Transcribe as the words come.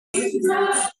Recording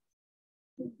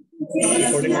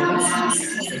on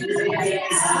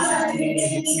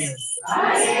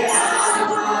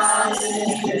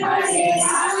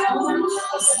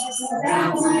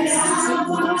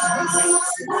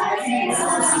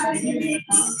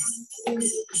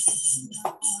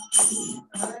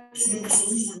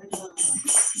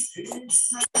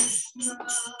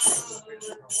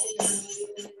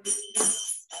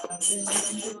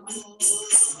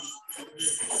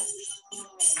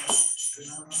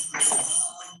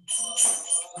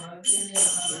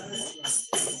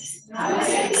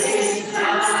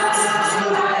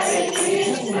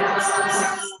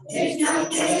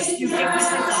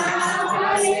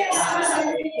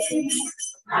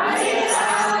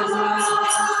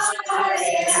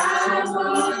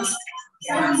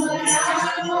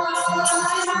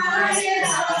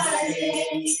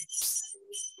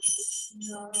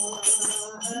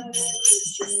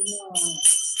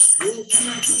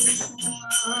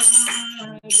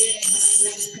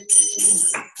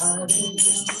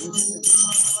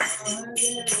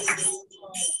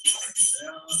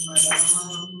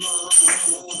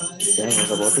Yeah, I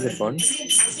was about to get fun.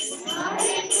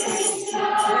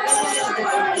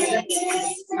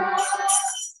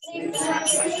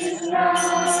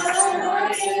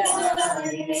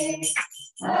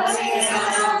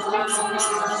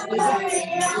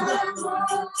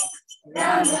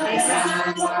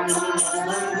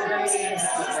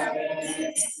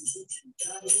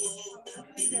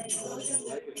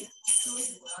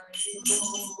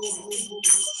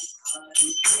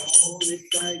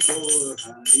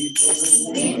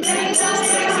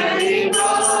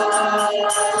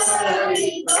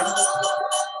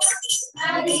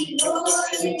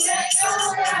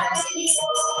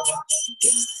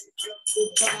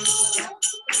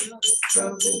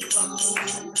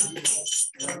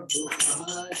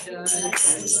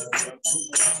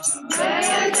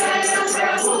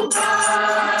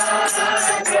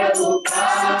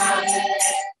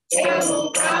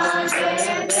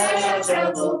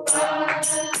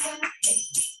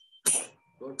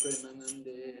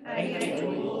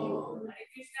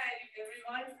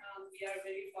 We are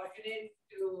very fortunate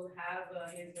to have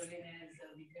His Holiness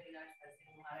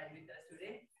Maharaj with us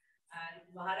today. And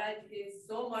Maharaj is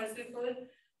so merciful,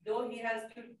 though he has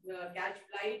to catch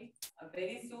flight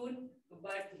very soon,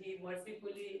 but he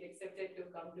mercifully accepted to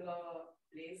come to our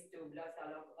place to bless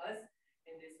all of us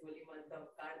in this holy month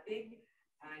of Kartik.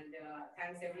 And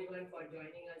thanks everyone for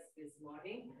joining us this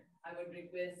morning. I would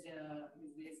request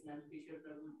His Grace Nandkishore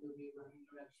Prabhu to give an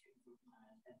introduction.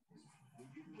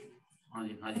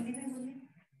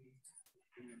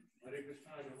 हरे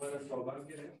कृष्णा। आज हमारा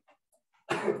सौभाग्य है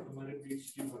हमारे बीच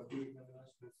की भक्ति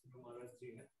महाराज जी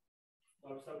हैं। तो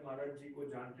आप सब महाराज जी को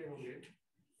जानते होंगे।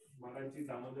 महाराज जी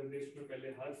दामोदर देश में पहले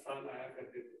हर साल आया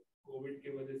करते थे। कोविड की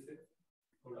वजह से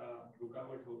थोड़ा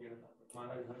रुकावट हो गया था।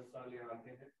 महाराज हर साल यहाँ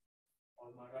आते हैं और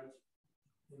महाराज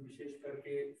विशेष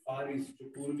करके फार ईस्ट जो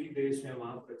पूर्वी देश है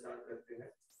वहाँ प्रचार करते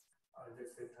हैं।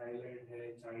 जैसे थाईलैंड है,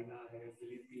 चाइना है,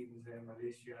 फिलीपींस है,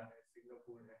 मलेशिया है,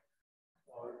 सिंगापुर है।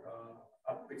 और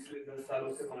अब पिछले 10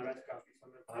 सालों से महाराज काफी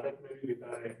समय भारत में भी बिता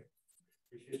रहे हैं।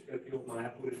 विशेष करके वो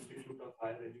Mayapur institute of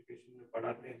higher education में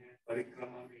पढ़ाते हैं।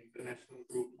 परिक्रमा में इंटरनेशनल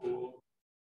ग्रुप को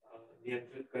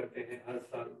नियंत्रित करते हैं हर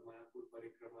साल मायापुर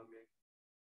परिक्रमा में।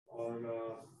 और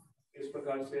इस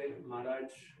प्रकार से महाराज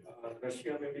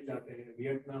रशिया में भी जाते हैं,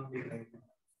 वियतनाम भी गए हैं।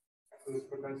 तो इस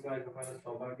प्रकार से आज हमारा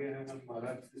सौभाग्य है हम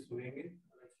महाराज से सुनेंगे।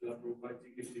 श्रील प्रभुपाद जी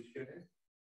के शिष्य हैं।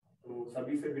 तो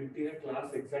सभी से विनती है,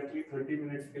 क्लास एग्जैक्टली 30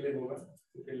 मिनट्स के लिए होगा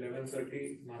क्योंकि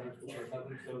 11:30 महाराज को प्रसाद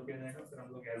में सर्व किया जाएगा, फिर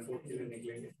हम लोग एयरपोर्ट के लिए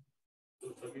निकलेंगे। तो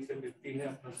सभी से विनती है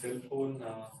अपना सेल फोन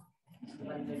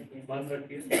बंद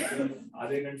रखिए,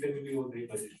 आधे घंटे में भी वो नहीं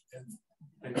बजे।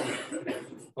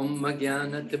 Om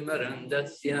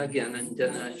Jnanatimarandasya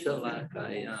Jnananjana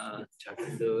Shalakaya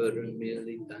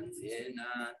Chaturmilitan Yena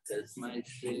Tasmai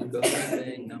Shri Gurave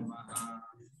Namaha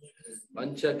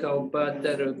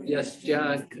Panchakalpatarubhyascha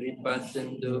Kripa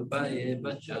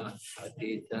Sindhubhayeva cha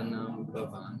Patitanam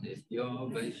Pavanebhyo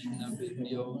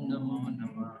Vaishnavibhyo Namo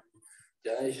Namah.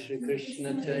 Jai Shri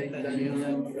Krishna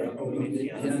Chaitanya Prabhu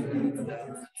Nityananda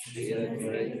Shri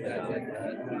Advaita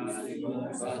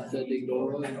Gadadhara Vasadi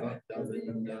Gaur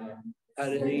Bhaktavinda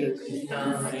Hare Krishna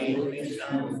Hare Krishna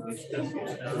Krishna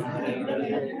Krishna Hare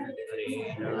Hare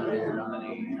Hare Rama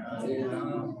Hare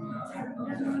Rama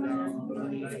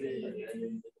Rama Hare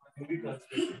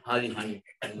Hare Hare.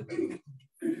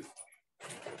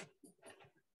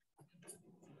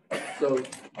 So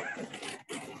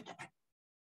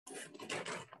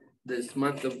this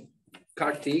month of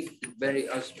Kartik is very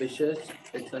auspicious.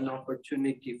 It's an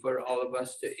opportunity for all of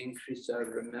us to increase our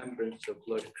remembrance of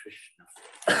Lord Krishna.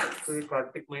 तो ये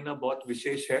कार्तिक महीना बहुत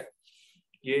विशेष है.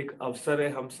 ये एक अवसर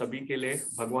है हम सभी के लिए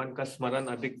भगवान का स्मरण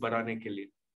अधिक बढ़ाने के लिए.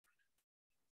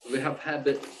 We have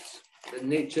habits. The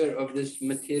nature of this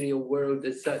material world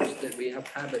is such that we have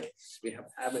habits. We have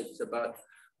habits about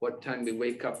what time we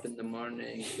wake up in the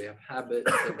morning. We have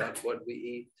habits about what we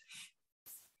eat.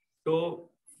 तो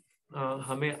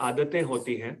हमें आदतें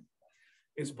होती हैं.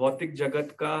 इस भौतिक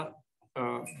जगत का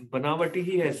बनावटी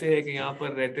ही ऐसे है कि यहाँ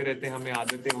पर रहते रहते हमें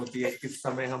आदतें होती है किस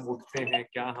समय हम उठते हैं,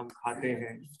 क्या हम खाते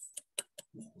हैं.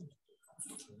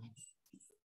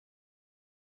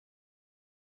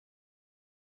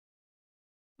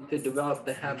 To develop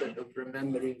the habit of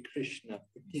remembering Krishna,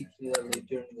 particularly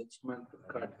during this month of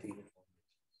Kartik.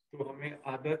 तो हमें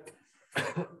आदत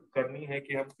करनी है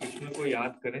कि हम कृष्ण को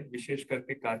याद करें, विशेष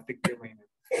करके कार्तिक के महीने.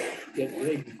 Get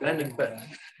great benefit.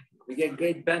 We get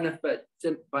great benefit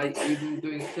by even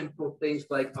doing simple things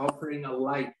like offering a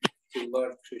light to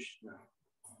Lord Krishna.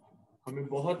 हमें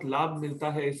बहुत लाभ मिलता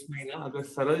है इस महीना अगर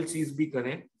सरल चीज भी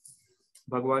करें,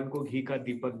 भगवान को घी का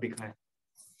दीपक दिखाएं.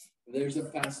 There's a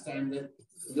pastime that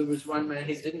there was one man,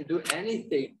 he didn't do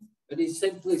anything, but he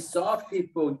simply saw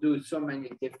people do so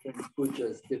many different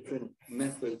pujas, different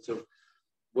methods of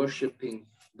worshipping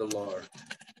the Lord.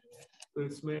 तो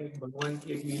इसमें भगवान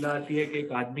की एक लीला आती है कि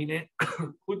एक आदमी ने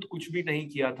खुद कुछ भी नहीं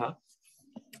किया था,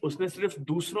 उसने सिर्फ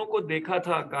दूसरों को देखा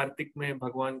था कार्तिक में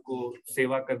भगवान को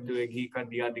सेवा करते हुए, घी का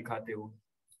दिया दिखाते हुए.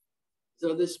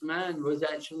 So this man was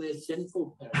actually a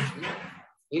sinful person.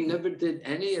 He never did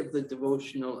any of the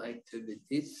devotional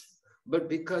activities, but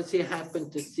because he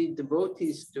happened to see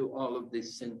devotees do all of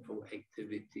these sinful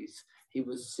activities, he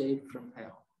was saved from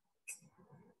hell.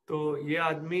 तो ये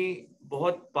आदमी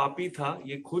बहुत पापी था,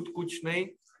 ये खुद कुछ नहीं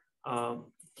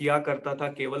किया करता था,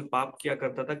 केवल पाप किया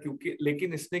करता था,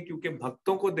 लेकिन इसने क्योंकि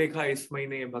भक्तों को देखा इस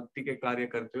महीने ये भक्ति के कार्य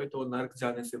करते हुए, तो नरक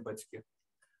जाने से बच गया.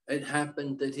 It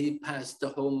happened that he passed the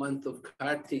whole month of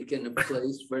Kartik in a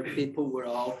place where people were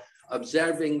all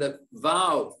observing the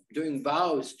vow, doing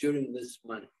vows during this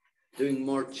month, doing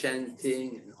more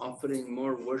chanting and offering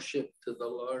more worship to the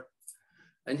Lord.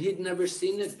 And he'd never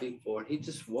seen it before. He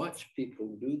just watched people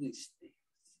do these things.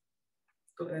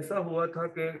 तो ऐसा हुआ था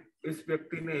कि इस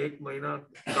व्यक्ति ने एक महीना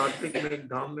कार्तिक में एक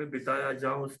धाम में बिताया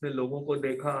जहाँ उसने लोगों को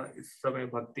देखा इस समय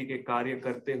भक्ति के कार्य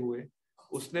करते हुए.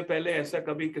 उसने पहले ऐसा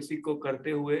कभी किसी को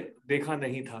करते हुए देखा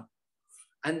नहीं था.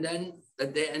 And then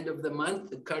at the end of the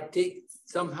month, Kartik,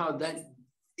 somehow that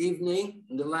evening,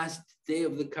 the last day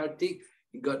of the Kartik,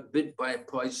 he got bit by a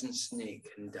poison snake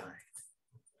and died.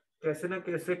 कैसे ना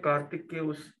कैसे कार्तिक के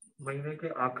उस महीने के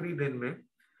आखिरी दिन में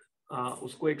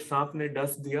उसको एक सांप ने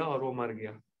डस दिया और वो मर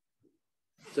गया.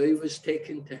 So he was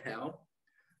taken to hell,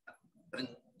 and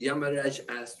Yamaraj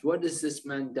asked, "What has this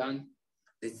man done?"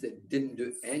 They said, "Didn't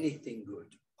do anything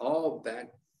good, all bad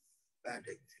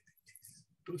activities."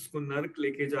 तो उसको नरक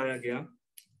लेके जाया गया.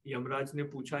 यमराज ने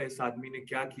पूछा इस आदमी ने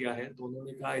क्या किया है, तो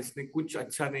उन्होंने कहा इसने कुछ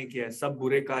अच्छा नहीं किया है, सब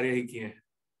बुरे कार्य ही किए हैं.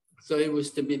 So he was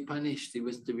to be punished. He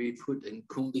was to be put in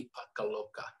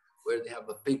Kumbhipakaloka, where they have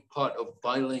a big pot of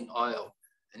boiling oil,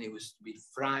 and he was to be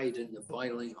fried in the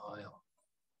boiling oil.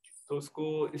 तो उसको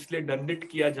इसलिए दंडित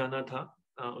किया जाना था,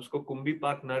 उसको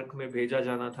कुंभीपाक नरक में भेजा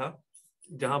जाना था,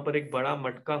 जहाँ पर एक बड़ा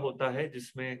मटका होता है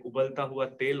जिसमें उबलता हुआ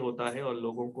तेल होता है और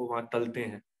लोगों को वहाँ तलते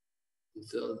हैं.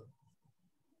 So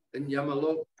in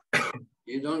Yamalok,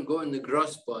 you don't go in the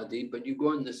gross body, but you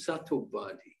go in the subtle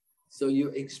body. So you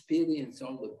experience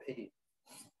all the pain.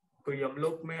 तो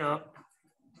यमलोक में आप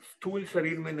स्थूल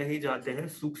शरीर में नहीं जाते हैं,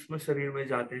 सूक्ष्म शरीर में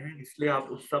जाते हैं, इसलिए आप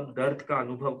उस सब दर्द का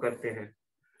अनुभव करते हैं.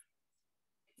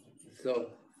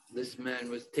 So this man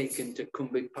was taken to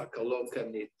Kumbhipakaloka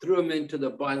and they threw him into the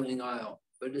boiling oil.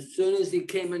 But as soon as he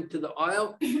came into the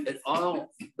oil,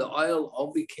 the oil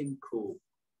all became cool.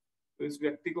 तो इस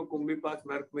व्यक्ति को कुंभीपाक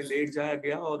नरक में ले जाया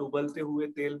गया और उबलते हुए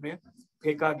तेल में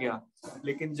फेंका गया,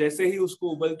 लेकिन जैसे ही उसको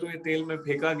उबलते हुए तेल में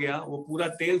फेंका गया, वो पूरा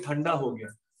तेल ठंडा हो गया.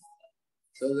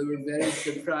 So they were very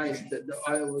surprised that the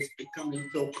oil was becoming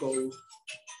so cold.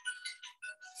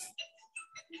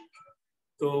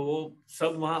 तो वो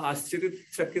सब वहां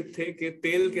आश्चर्यचकित थे कि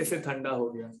तेल कैसे ठंडा हो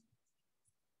गया.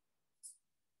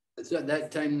 So at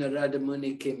that time Narada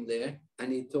Muni came there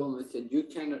and he told him, he said, "You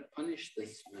cannot punish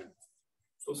this man."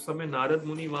 तो उस समय नारद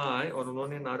मुनि वहां आए और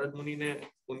उन्होंने नारद मुनि ने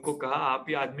उनको कहा आप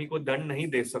ये आदमी को दंड नहीं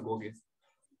दे सकोगे.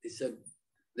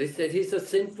 They said he's a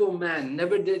sinful man,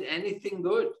 never did anything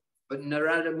good. But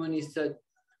Narada Muni said,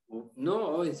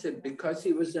 no, he said, because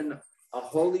he was in a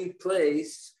holy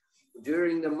place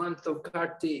during the month of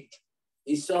Kartik,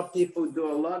 he saw people do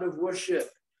a lot of worship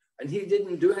And he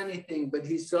didn't do anything, but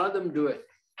he saw them do it.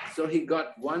 So he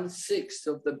got 1/6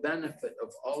 of the benefit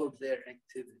of all of their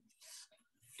activities.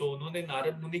 तो उन्होंने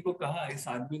नारद मुनि को कहा, इस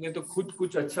आदमी ने तो खुद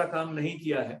कुछ अच्छा काम नहीं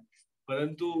किया है,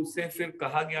 परंतु उसे फिर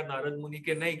कहा गया नारद मुनि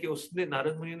के नहीं कि उसने,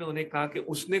 नारद मुनि ने उन्हें कहा कि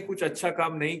उसने कुछ अच्छा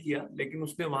काम नहीं किया, लेकिन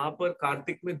उसने वहां पर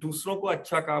कार्तिक में दूसरों को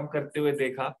अच्छा काम करते हुए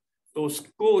देखा, तो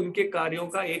उसको उनके कार्यों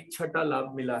का 1/6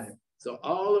 लाभ मिला है. So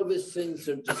all of his sins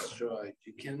are destroyed.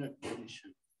 You cannot punish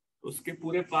him. उसके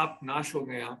पूरे पाप नाश हो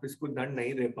गए, आप इसको दंड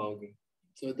नहीं दे पाओगे.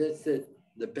 So that's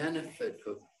the benefit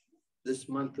of this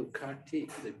month of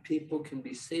Kartik, that people can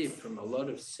be saved from a lot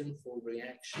of sinful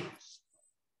reactions.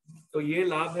 तो ये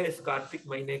लाभ है इस कार्तिक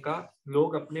महीने का,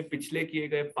 लोग अपने पिछले किए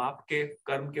गए पाप के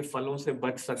कर्म के फलों से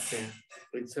बच सकते हैं.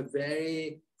 It's a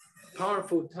very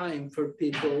powerful time for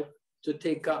people to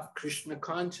take up Krishna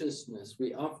consciousness.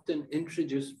 We often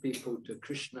introduce people to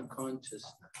Krishna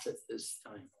consciousness at this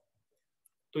time.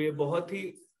 तो ये बहुत ही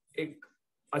एक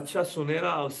अच्छा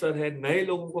सुनहरा अवसर है नए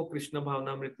लोगों को कृष्ण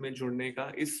भावनामृत में जुड़ने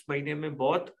का. इस महीने में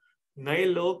बहुत नए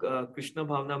लोग कृष्ण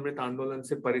भावनामृत आंदोलन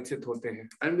से परिचित होते हैं.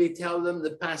 And we tell them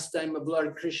the pastime of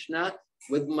Lord Krishna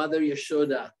with Mother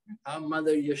Yashoda. How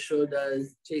Mother Yashoda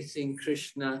is chasing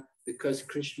Krishna because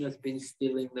Krishna has been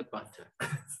stealing the butter.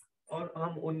 और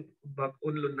हम उन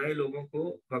नए लोगों को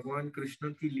भगवान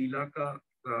कृष्ण की लीला का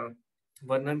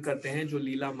वर्णन करते हैं जो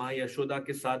लीला माँ यशोदा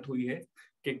के साथ हुई है,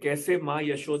 कि कैसे माँ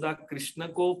यशोदा कृष्ण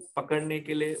को पकड़ने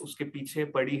के लिए उसके पीछे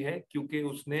पड़ी है क्योंकि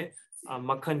उसने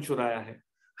मक्खन चुराया है.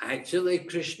 Actually,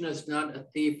 Krishna is not a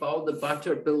thief. All the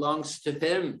butter belongs to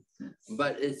him.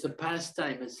 But it's a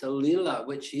pastime. It's a lila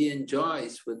which he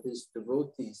enjoys with his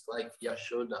devotees like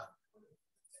Yashoda.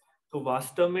 तो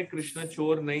वास्तव में कृष्ण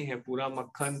चोर नहीं है, पूरा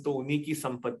मक्खन तो उन्हीं की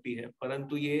संपत्ति है,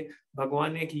 परंतु ये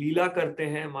भगवान एक लीला करते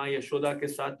हैं माँ यशोदा के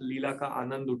साथ लीला का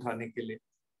आनंद उठाने के लिए.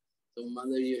 So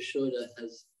Mother Yashoda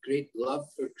has great love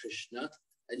for Krishna,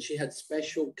 and she had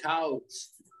special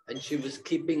cows, and she was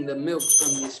keeping the milk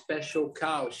from the special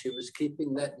cows. She was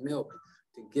keeping that milk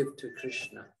to give to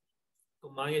Krishna. तो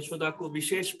माँ यशोदा को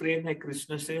विशेष प्रेम है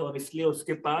कृष्ण से, और इसलिए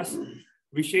उसके पास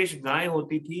विशेष गाय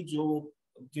होती थी जो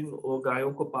जिन वो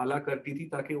गायों को पाला करती थी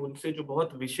ताकि उनसे जो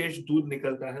बहुत विशेष दूध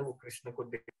निकलता है वो कृष्ण को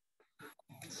दे.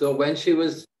 So when she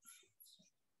was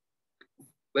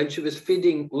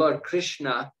feeding Lord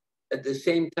Krishna, at the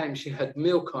same time she had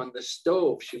milk on the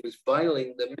stove. She was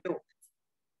boiling the milk.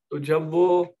 तो जब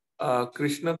वो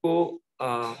कृष्ण को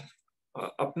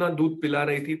अपना दूध पिला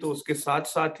रही थी तो उसके साथ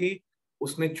साथ ही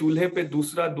उसने चूल्हे पे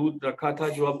दूसरा दूध रखा था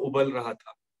जो अब उबल रहा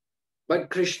था. But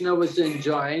Krishna was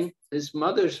enjoying his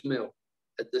mother's milk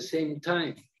at the same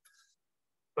time.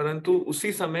 परंतु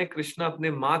उसी समय कृष्ण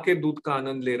अपने माँ के दूध का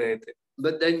आनंद ले रहे थे.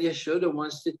 But then Yashoda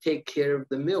wants to take care of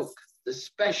the milk. The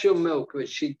special milk which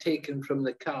she'd taken from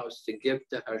the cows to give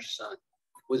to her son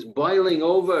was boiling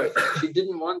over. She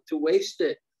didn't want to waste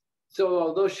it. So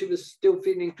although she was still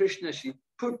feeding Krishna, she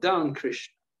put down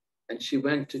Krishna and she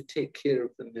went to take care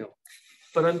of the milk.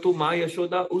 परंतु माँ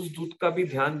यशोदा उस दूध का भी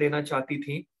ध्यान देना चाहती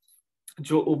थी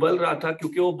जो उबल रहा था,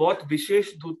 क्योंकि वो बहुत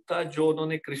विशेष दूध था जो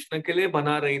उन्होंने कृष्ण के लिए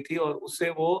बना रही थी और उसे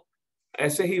वो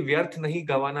ऐसे ही व्यर्थ नहीं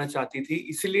गंवाना चाहती थी.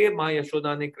 इसलिए माँ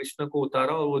यशोदा ने कृष्ण को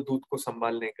उतारा और वो दूध को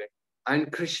संभालने गए.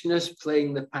 And Krishna's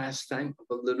playing the pastime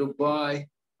of a little boy.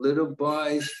 Little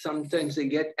boys, sometimes they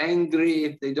get angry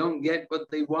if they don't get what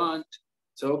they want.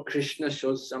 So Krishna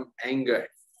shows some anger.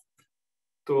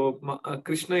 तो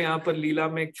कृष्ण यहाँ पर लीला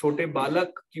में एक छोटे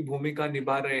बालक की भूमिका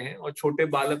निभा रहे हैं, और छोटे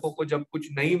बालकों को जब कुछ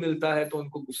नहीं मिलता है तो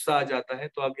उनको गुस्सा आ जाता है.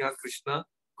 तो अब यहाँ कृष्ण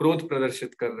क्रोध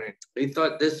प्रदर्शित कर रहे हैं. He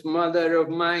thought, this mother of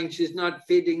mine, she's not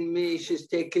feeding me. She's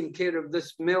taking care of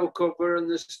this milk over on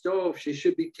the stove. She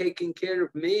should be taking care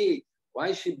of me. Why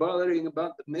is she bothering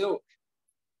about the milk?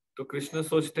 तो कृष्ण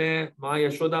सोचते हैं माँ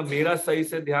यशोदा मेरा सही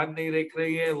से ध्यान नहीं रख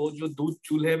रही है, वो जो दूध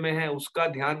चूल्हे में है उसका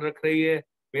ध्यान रख रही है,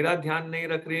 मेरा ध्यान नहीं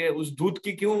रख रही है, उस दूध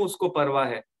की क्यों उसको परवाह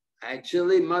है.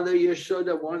 Actually, Mother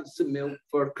Yashoda wants the milk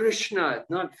for Krishna,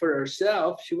 not for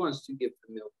herself. She wants to give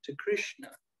the milk to Krishna.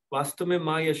 वास्तव में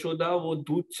माँ यशोदा वो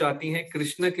दूध चाहती हैं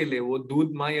कृष्ण के लिए. वो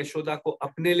दूध माँ यशोदा को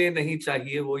अपने लिए नहीं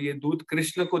चाहिए, वो ये दूध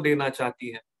कृष्ण को देना चाहती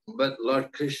है. But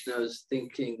Lord Krishna is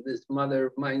thinking, this mother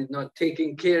of mine is not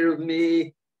taking care of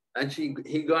me. And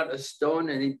he got a stone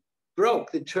and he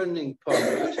broke the churning pot,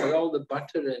 which had all the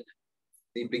butter in it.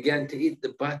 He began to eat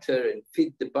the butter and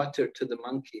feed the butter to the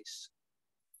monkeys.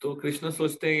 तो कृष्ण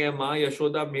सोचते हैं माँ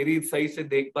यशोदा मेरी सही से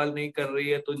देखभाल नहीं कर रही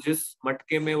है, तो जिस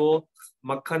मटके में वो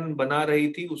मक्खन बना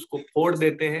रही थी उसको फोड़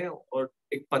देते हैं और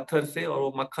एक पत्थर से, और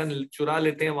वो मक्खन चुरा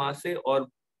लेते हैं वहां से और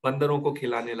बंदरों को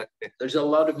खिलाने लगते हैं. There's a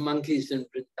lot of monkeys in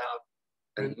Vrindavan,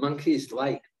 and monkeys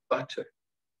like butter.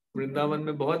 Vrindavan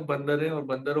में बहुत बंदर हैं और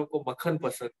बंदरों को मक्खन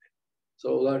पसंद है.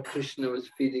 So Lord Krishna was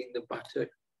feeding the butter.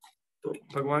 तो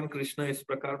भगवान कृष्ण इस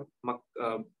प्रकार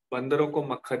बंदरों को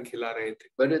मक्खन खिला रहे थे.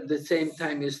 But at the same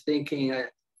time, he's thinking,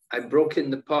 I broke in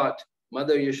the pot.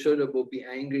 Mother Yashoda will be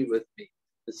angry with me.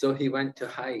 And so he went to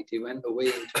hide. He went away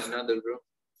into another room.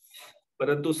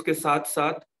 परंतु उसके साथ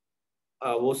साथ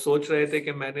वो सोच रहे थे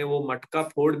कि मैंने वो मटका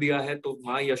फोड़ दिया है तो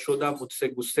माँ यशोदा मुझसे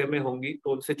गुस्से में होंगी,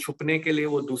 तो उनसे छुपने के लिए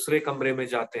वो दूसरे कमरे में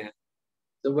जाते हैं.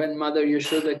 So when Mother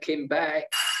Yashoda came back,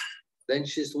 then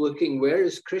she's looking, where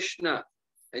is Krishna?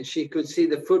 And she could see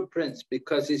the footprints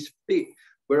because his feet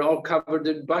were all covered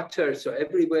in butter. So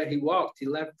everywhere he walked, he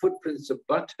left footprints of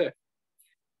butter.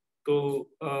 तो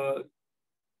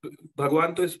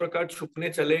भगवान तो इस प्रकार छुपने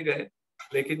चले गए,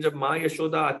 लेकिन जब माँ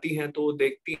यशोदा आती हैं तो वो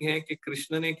देखती हैं कि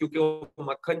कृष्ण ने, क्योंकि वो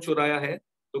मक्खन चुराया है,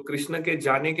 तो कृष्ण के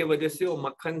जाने के वजह से वो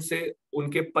मक्खन से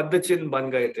उनके पद चिन्ह बन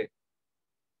गए थे.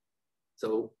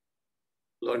 So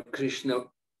Lord Krishna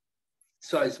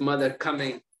saw his mother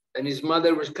coming, and his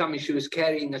mother was coming. She was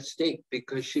carrying a stick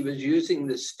because she was using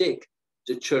the stick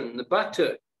to churn the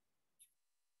butter.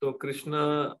 तो कृष्ण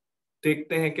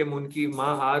देखते हैं कि उनकी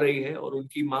माँ आ रही है और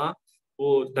उनकी माँ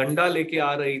वो डंडा लेके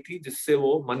आ रही थी जिससे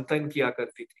वो मंथन किया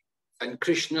करती थी. And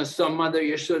Krishna saw Mother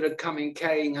Yashoda coming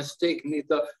carrying a stick, and he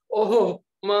thought, oh,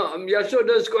 Mom,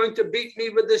 Yashoda is going to beat me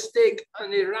with the stick,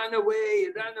 and he ran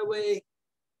away,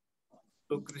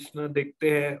 तो कृष्ण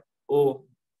देखते हैं,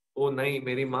 ओ नहीं,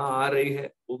 मेरी माँ आ रही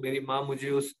है, वो मेरी माँ मुझे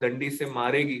उस डंडी से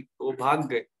मारेगी, तो वो भाग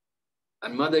गए.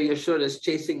 And Mother Yashoda is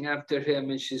chasing after him,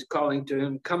 and she's calling to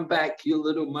him, come back, you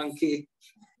little monkey.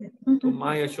 तो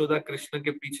माँ यशोदा कृष्ण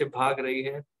के पीछे भाग रही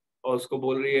है और उसको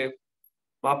बोल रही है,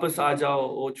 वापस आ जाओ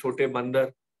वो छोटे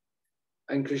बंदर.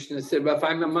 And Krishna said, well, if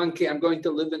I'm a monkey, I'm going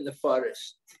to live in the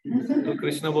forest. तो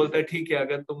कृष्ण बोलता है, ठीक है,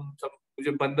 अगर तुम सब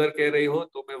मुझे बंदर कह रही हो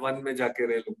तो मैं वन में जाके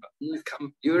रह लूंगा.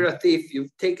 Come, you're a thief.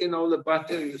 You've taken all the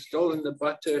butter. You've stolen the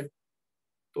butter.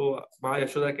 तो माँ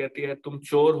यशोदा कहती है, तुम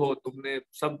चोर हो, तुमने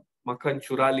सब मक्खन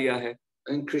चुरा लिया है.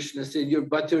 And Krishna said, your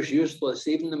butter's useless.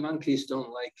 Even the monkeys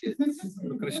don't like it.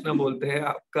 तो कृष्ण बोलते हैं,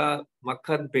 आपका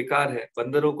मक्खन बेकार है,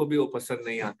 बंदरों को भी वो पसंद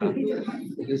नहीं आता.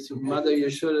 Because Mother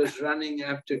Yashoda is running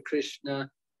after Krishna,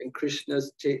 and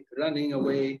Krishna's running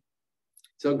away.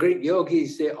 So great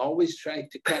yogis, they always try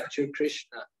to capture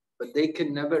Krishna, but they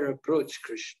can never approach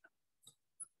Krishna.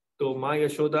 तो माँ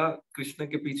यशोदा कृष्ण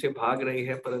के पीछे भाग रही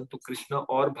है, परंतु कृष्ण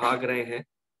और भाग रहे हैं.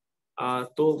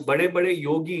 तो बड़े बड़े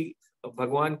योगी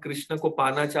भगवान कृष्ण को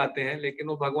पाना चाहते हैं, लेकिन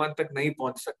वो भगवान तक नहीं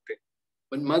पहुंच सकते.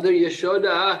 But Mother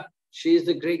Yashoda, she is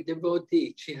a great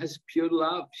devotee. She has pure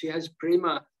love. She has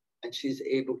prema, and she's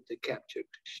able to capture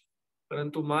Krishna.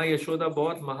 परंतु माँ यशोदा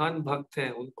बहुत महान भक्त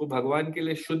हैं, उनको भगवान के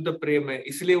लिए शुद्ध प्रेम है,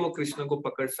 इसलिए वो कृष्ण को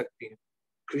पकड़ सकती हैं.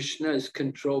 Krishna is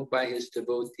controlled by his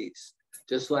devotees,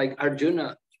 just like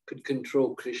Arjuna could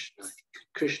control Krishna.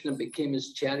 Krishna became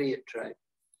his chariot driver.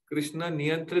 Krishna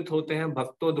नियंत्रित होते हैं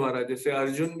भक्तों द्वारा, जैसे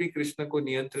अर्जुन भी कृष्ण को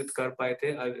नियंत्रित कर पाए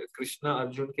थे. कृष्ण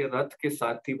अर्जुन के रथ के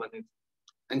सारथी बने थे.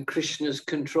 And Krishna is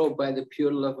controlled by the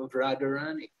pure love of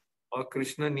Radharani. और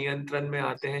कृष्ण नियंत्रण में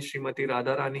आते हैं श्रीमती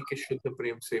राधा रानी के शुद्ध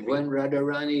प्रेम से. When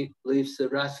Radharani leaves the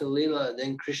Rasa Leela,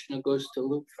 then Krishna goes to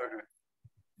look for her.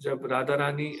 जब राधा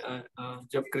रानी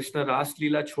जब कृष्ण रास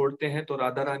लीला छोड़ते हैं तो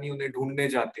राधा रानी उन्हें ढूंढने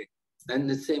जाते. And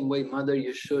the same way Mother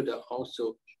Yashoda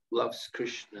also loves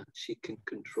Krishna. She can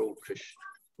control Krishna.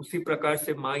 उसी प्रकार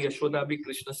से माँ यशोदा भी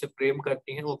कृष्ण से प्रेम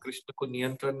करती हैं, वो कृष्ण को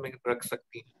नियंत्रण में रख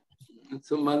सकती हैं.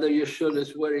 So Mother Yashoda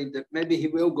is worried that maybe he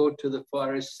will go to the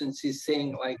forest since he's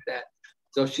saying like that.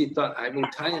 So she thought, I will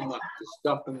tie him up to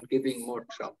stop him giving more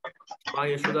trouble. माँ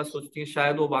यशोदा सोचती हैं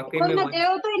शायद वो वाकई में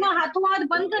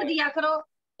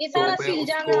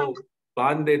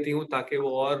बांध देती हूँ ताकि वो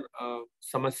और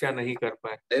समस्या नहीं कर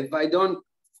पाए. If I don't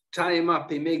tie him up,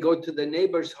 he may go to the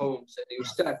neighbors' homes and he'll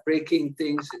start breaking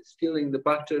things and stealing the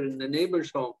butter in the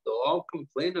neighbors' home. They'll all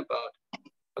complain about it.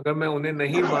 अगर मैं उन्हें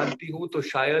नहीं बांधती हूँ तो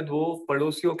शायद वो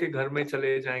पड़ोसियों के घर में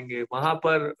चले जाएंगे, वहां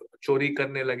पर चोरी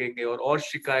करने लगेंगे और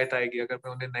शिकायत आएगी अगर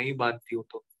मैं उन्हें नहीं बांधती हूँ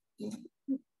तो.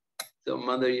 So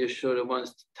Mother Yashoda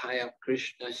wants to tie up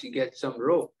Krishna. She gets some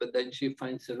rope, but then she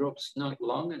finds the rope's not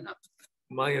long enough.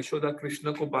 माँ यशोदा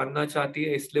कृष्ण को बांधना चाहती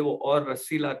है, इसलिए वो और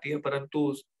रस्सी लाती है,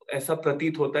 परंतु ऐसा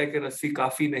प्रतीत होता है कि रस्सी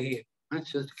काफी नहीं है. And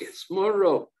she gets more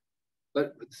rope,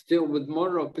 but still with more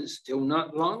rope, it's still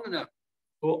not long enough.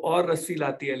 वो और रस्सी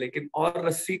लाती है, लेकिन और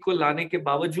रस्सी को लाने के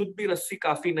बावजूद भी रस्सी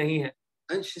काफी नहीं है.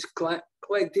 And she's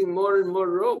collecting more and more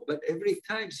rope, but every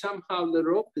time somehow the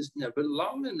rope is never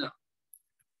long enough.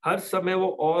 हर समय वो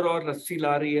और रस्सी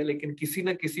ला रही है, लेकिन किसी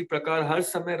न किसी प्रकार हर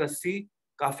समय रस्सी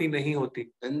काफी नहीं होती.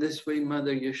 And this way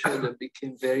Mother Yashoda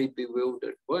became very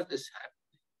bewildered. What is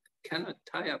happening? Cannot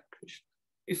tie up Krishna.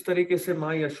 इस तरीके से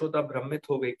माँ यशोदा भ्रमित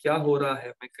हो गई, क्या हो रहा है,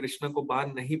 मैं कृष्ण को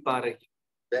बांध नहीं पा रही।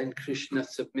 Then Krishna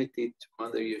submitted to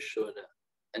Mother Yashoda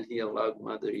and he allowed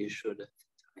Mother Yashoda to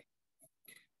tie.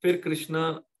 फिर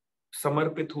कृष्ण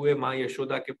समर्पित हुए माँ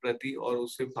यशोदा के प्रति और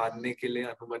उसे बांधने के लिए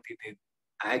अनुमति दे दी।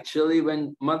 Actually,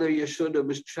 when Mother Yashoda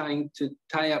was trying to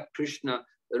tie up Krishna,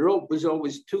 the rope was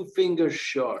always 2 fingers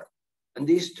short. And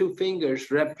these 2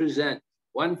 fingers represent,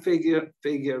 one finger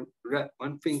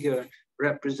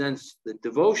represents the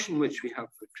devotion which we have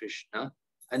for Krishna,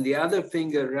 and the other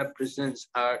finger represents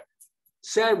our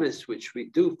service which we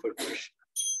do for Krishna.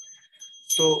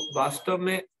 तो वास्तव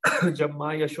में जब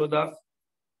माँ यशोदा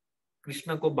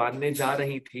कृष्ण को बांधने जा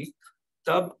रही थी,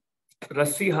 तब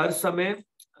रस्सी हर समय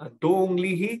 2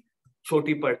 उंगली ही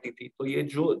छोटी पड़ती थी। तो ये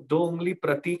जो 2 उंगली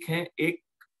प्रतीक हैं, एक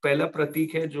पहला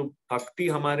प्रतीक है जो भक्ति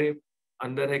हमारे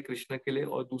अंदर है कृष्ण के लिए,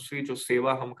 और दूसरी जो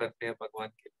सेवा हम करते हैं भगवान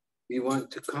के लिए। You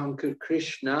want to conquer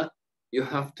Krishna, you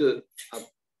have to have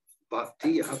bhakti,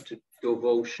 you have to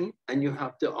devotion, and you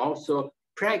have to also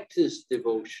practice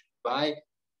devotion by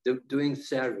doing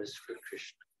service for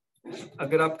Krishna.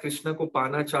 अगर आप कृष्ण को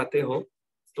पाना चाहते हो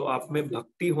तो आप में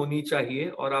भक्ति होनी चाहिए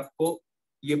और आपको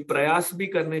ये प्रयास भी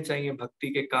करने चाहिए भक्ति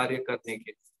के कार्य करने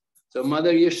के। So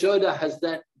Mother Yashoda has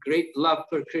that great love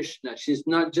for Krishna. She's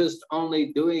not just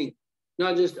only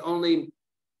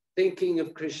thinking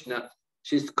of Krishna.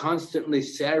 She's constantly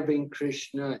serving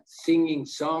Krishna, singing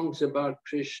songs about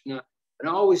Krishna, and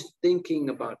always thinking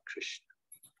about Krishna.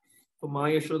 तो माँ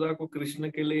यशोदा को कृष्ण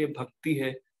के लिए भक्ति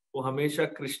है, वो हमेशा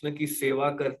कृष्ण की सेवा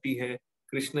करती है,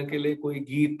 कृष्ण के लिए कोई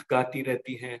गीत गाती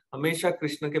रहती है, हमेशा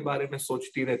कृष्ण के बारे में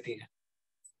सोचती रहती है।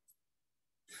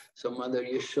 So Mother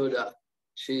Yashoda,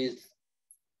 she's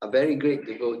a very great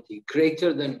devotee,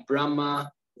 greater than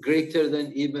Brahma, greater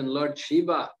than even Lord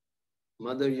Shiva.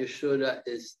 Mother Yashoda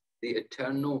is the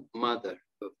eternal mother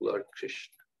of Lord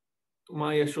Krishna. तो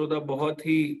माँ यशोदा बहुत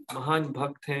ही महान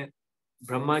भक्त हैं,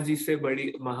 ब्रह्मा जी से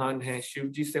बड़ी महान है, शिव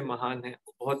जी से महान है,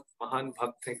 बहुत महान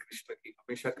भक्त हैं कृष्ण की,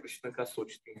 हमेशा कृष्ण का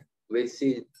सोचती हैं। We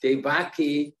see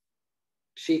Devaki,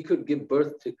 she could give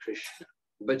birth to Krishna,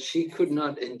 but she could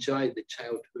not enjoy the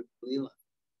childhood Leela.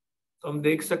 तो हम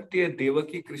देख सकते हैं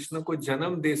देवकी कृष्ण को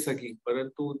जन्म दे सकी,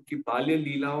 परंतु उनकी बाल्य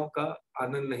लीलाओं का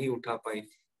आनंद नहीं उठा पाई।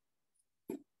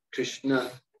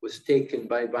 Krishna was taken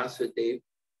by Vasudeva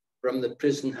from the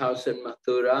prison house in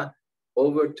Mathura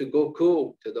over to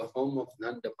Gokul, to the home of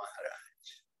Nanda Maharaj.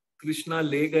 Krishna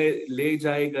ले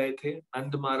जाए गए थे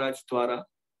नंद महाराज द्वारा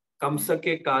कंस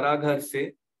के कारागार से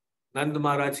नंद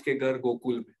महाराज के घर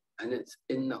गोकुल में। And it's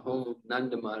in the home of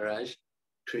Nanda Maharaj.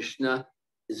 Krishna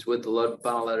is with Lord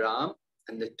Balaram,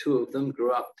 and the 2 of them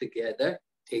grew up together,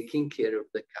 taking care of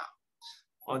the cows.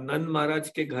 और नंद महाराज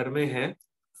के घर में है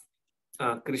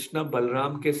कृष्ण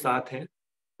बलराम के साथ हैं,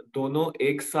 दोनों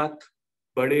एक साथ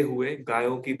बड़े हुए,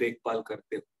 गायों की देखभाल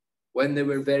करते हुए। When they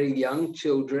were very young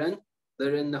children,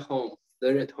 they're in the home.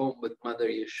 They're at home with Mother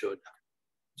Yashoda.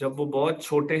 जब वो बहुत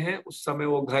छोटे हैं, उस समय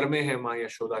वो घर में है माँ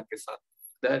यशोदा के साथ।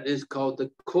 That is called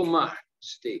the Kumar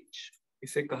stage.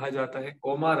 इसे कहा जाता है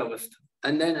कौमार अवस्था।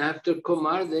 And then after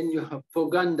Kumar, then you have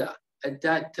Poganda. At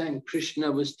that time,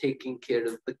 Krishna was taking care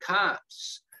of the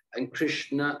calves. And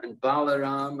Krishna and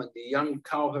Balaram and the young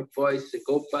cowherd boys, the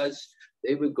Gopas,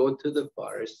 they would go to the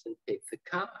forest and take the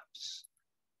calves.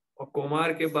 और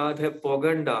कुमार के बाद है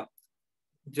पौगंडा,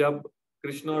 जब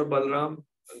कृष्ण और बलराम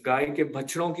गाय के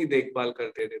बछड़ों की देखभाल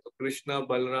करते थे। तो कृष्ण,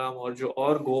 बलराम और जो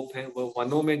और गोप हैं वो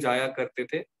वनों में जाया करते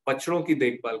थे, बछड़ों की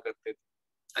देखभाल करते थे।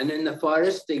 And in the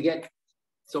forest, they get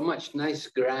so much nice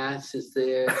grass is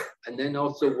there, and then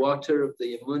also water of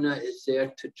the Yamuna is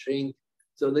there to drink.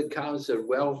 So the cows are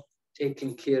well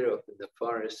taken care of in the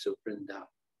forests of Vrindavan.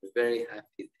 We're very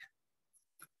happy there.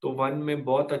 तो one में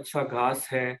बहुत अच्छा घास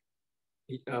है,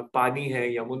 पानी है,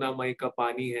 यमुना मई का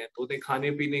पानी है, तो उन्हें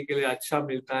खाने पीने के लिए अच्छा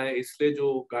मिलता है, इसलिए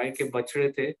जो गाय के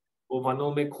बछड़े थे वो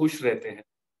वनों में खुश रहते हैं।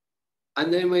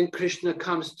 And then when Krishna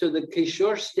comes to the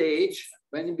Kishore stage,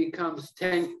 when he becomes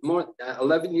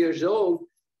 11 years old,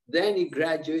 then he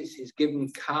graduates, he's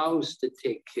given cows to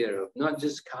take care of, not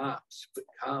just calves, but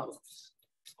cows.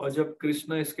 और जब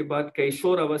कृष्ण इसके बाद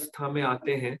कैशोर अवस्था में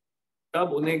आते हैं,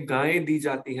 तब उन्हें गायें दी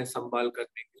जाती हैं संभाल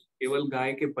करने के लिए, केवल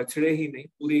गाय के बछड़े ही नहीं,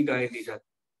 पूरी गाय दी जाती।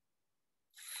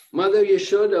 Mother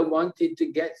Yashoda wanted to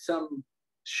get some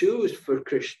shoes for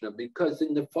Krishna because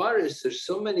in the forest there's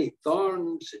so many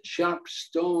thorns and sharp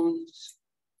stones.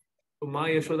 तो माँ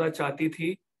यशोदा चाहती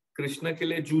थी कृष्ण के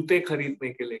लिए जूते खरीदने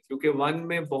के लिए, क्योंकि वन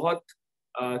में बहुत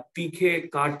तीखे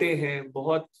कांटे हैं,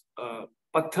 बहुत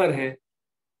पत्थर हैं।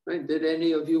 Right? Did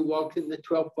any of you walk in the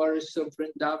 12 forests of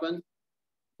Vrindavan?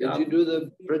 Did you do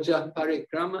the Braja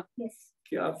Parikrama? Yes.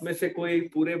 क्या आप में से कोई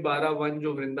पूरे 12 वन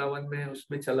जो वृंदावन में है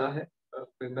उसमें चला है,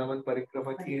 वृंदावन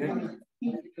परिक्रमा की है?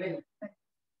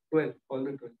 12 all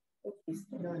the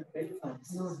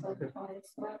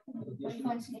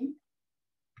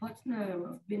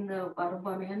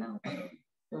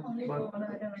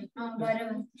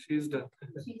 12 she's done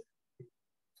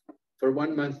For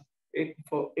 1 month.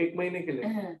 एक महीने के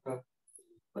लिए.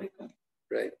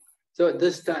 Right. So at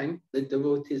this time, the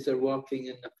devotees are walking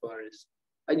in the forest.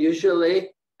 And usually,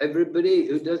 everybody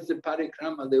who does the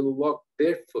parikrama, they will walk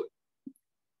barefoot.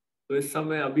 तो इस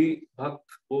समय अभी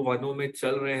भक्त वो वनों में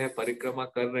चल रहे हैं, परिक्रमा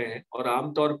कर रहे हैं, और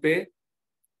आमतौर पे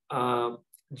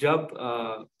जब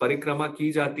परिक्रमा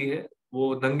की जाती है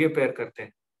वो नंगे पैर करते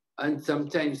हैं. And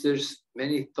sometimes there's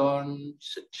many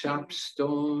thorns, sharp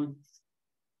stones.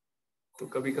 तो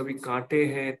कभी-कभी कांटे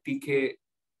हैं, तीखे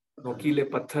नोकीले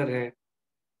पत्थर हैं.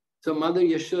 So Mother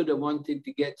Yashoda wanted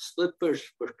to get slippers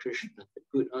for Krishna to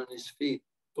put on his feet.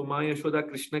 तो माँ यशोदा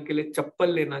कृष्ण के लिए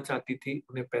चप्पल लेना चाहती थी,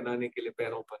 उन्हें पहनाने के लिए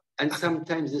पैरों पर. And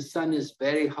sometimes the sun is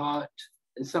very hot,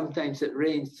 and sometimes it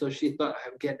rains, so she thought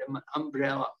I'd get him an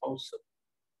umbrella also.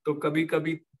 तो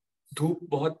कभी-कभी धूप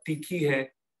बहुत तीखी है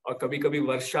और कभी-कभी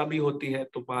वर्षा भी होती है,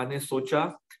 तो माँ ने सोचा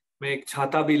मैं एक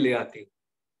छाता भी ले आती.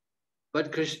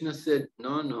 But Krishna said,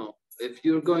 no, if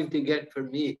you're going to get for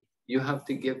me, you have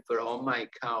to give for all my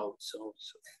cows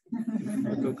also.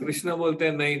 तो कृष्ण बोलते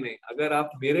हैं नहीं, अगर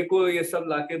आप मेरे को ये सब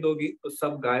लाके दोगी तो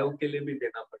सब गायों के लिए भी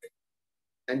देना पड़ेगा.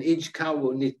 And each cow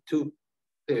will need 2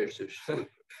 pairs of shoes.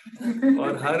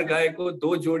 और हर गाय को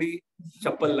 2 जोड़ी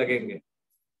चप्पल लगेंगे.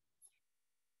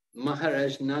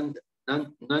 Maharaj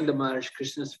Nanda Maharaj,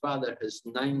 Krishna's father, has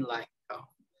 9 lakh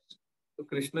cows. तो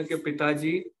कृष्ण के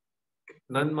पिताजी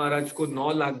नंद महाराज को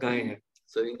 9 लाख गायें हैं.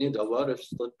 So you need a lot of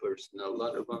slippers and a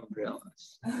lot of umbrellas.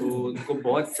 तो उनको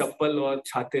बहुत चप्पल और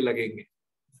छाते लगेंगे.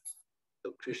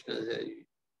 So Krishna said,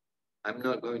 I'm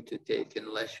not going to take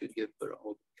unless you give for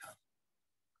all the cows.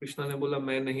 Krishna ने बोला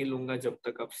मैं नहीं लूंगा जब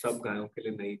तक आप सब गायों के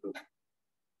लिए नहीं दोगे.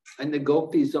 And the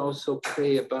gopis also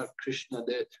pray about Krishna.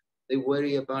 They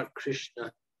worry about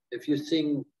Krishna. If you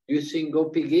sing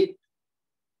Gopi Geet,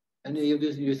 and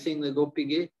you sing the Gopi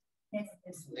Geet?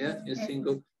 Yes. Yeah, you sing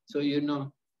Gopi. So you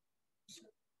know.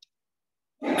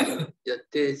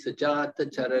 Yate sajata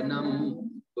charanam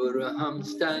puraham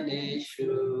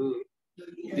staneshu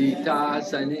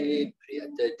vitasane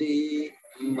priyatadi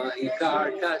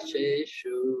mahikarta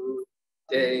sheshu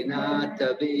tena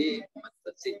tavi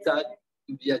matasitat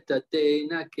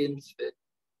vyatatena kinsvit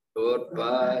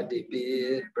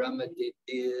Urpadibir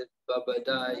brahmaditir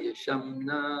babadaya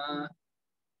shamna.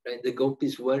 Right, the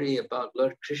gopis worry about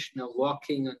Lord Krishna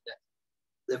walking on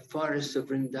the forest of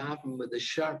Vrindavan with the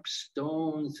sharp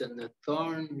stones and the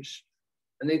thorns.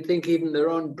 And they think even their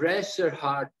own breasts are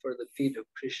hard for the feet of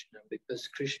Krishna because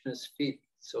Krishna's feet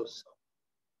so soft.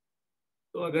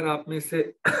 तो अगर आप में से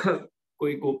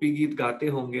कोई गोपी गीत गाते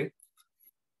होंगे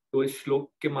तो इस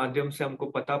श्लोक के माध्यम से हमको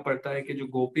पता पड़ता है कि जो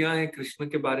गोपियां हैं कृष्ण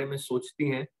के बारे में सोचती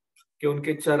हैं कि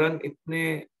उनके चरण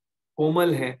इतने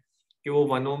कोमल हैं कि वो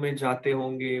वनों में जाते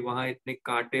होंगे, वहां इतने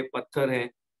कांटे पत्थर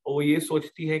हैं, और वो ये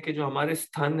सोचती है कि जो हमारे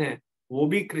स्तन हैं वो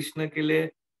भी कृष्ण के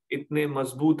लिए इतने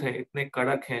मजबूत हैं, इतने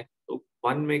कड़क हैं, तो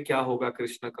वन में क्या होगा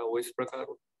कृष्ण का, वो इस प्रकार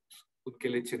उनके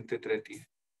लिए चिंतित रहती है.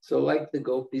 So like the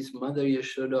gopis, Mother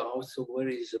Yashoda also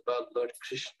worries about Lord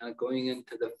Krishna going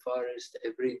into the forest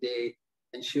every day,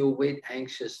 and she'll wait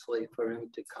anxiously for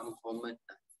him to come home at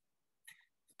night.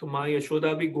 तो माँ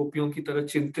यशोदा भी गोपियों की तरह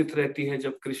चिंतित रहती है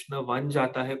जब कृष्ण वन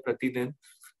जाता है प्रतिदिन,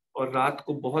 और रात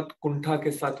को बहुत कुंठा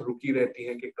के साथ रुकी रहती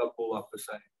है कि कब वो वापस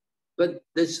आए. But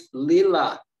this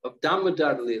Leela of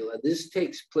Damodara Leela, this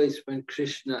takes place when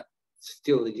Krishna,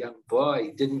 still a young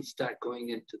boy, didn't start going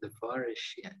into the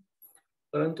forest yet.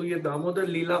 परंतु ये दामोदर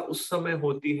लीला उस समय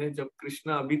होती है जब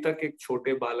कृष्ण अभी तक एक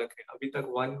छोटे बालक है, अभी तक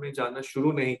वन में जाना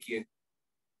शुरू नहीं किए.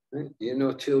 You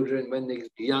know, children, when they're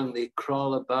young, they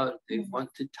crawl about, they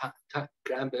want to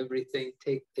grab everything,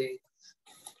 take things.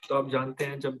 तो आप जानते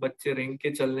हैं जब बच्चे रेंग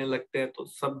के चलने लगते हैं तो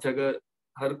सब जगह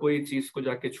हर कोई चीज को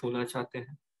जाके छूना चाहते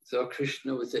हैं. So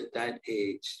Krishna was at that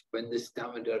age when this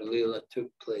Damodara Leela took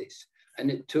place,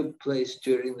 and it took place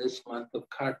during this month of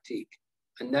Kartik.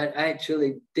 And that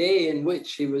actually day in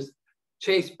which he was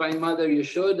chased by Mother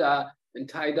Yashoda and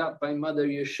tied up by Mother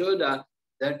Yashoda,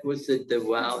 that was the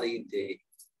Diwali day.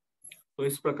 तो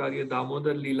इस प्रकार ये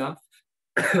दामोदर लीला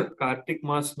कार्तिक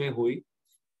मास में हुई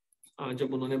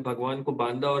जब उन्होंने भगवान को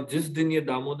बांधा, और जिस दिन ये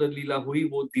दामोदर लीला हुई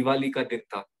वो दिवाली का दिन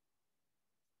था.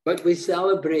 But we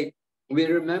celebrate, we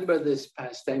remember this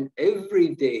pastime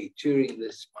every day during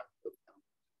this month.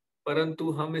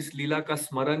 परंतु हम इस लीला का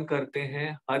स्मरण करते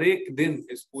हैं हर एक दिन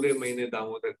इस पूरे महीने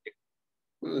दामोदर के.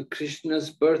 Krishna's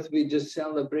birth we just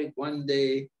celebrate one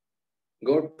day.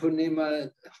 Gaur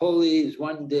Purnima, Holi is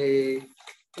one day.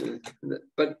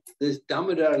 But this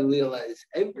Damodara Leela is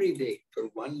every day for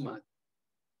 1 month.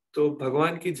 तो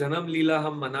भगवान की जन्म लीला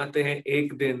हम मनाते हैं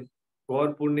एक दिन,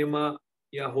 गौर पूर्णिमा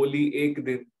या होली एक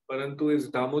दिन, परंतु इस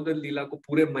दामोदर लीला को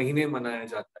पूरे महीने मनाया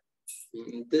जाता है.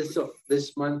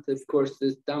 This month, of course,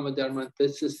 this Damodar month,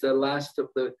 this is the last of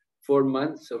the 4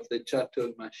 months of the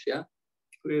Chaturmasya.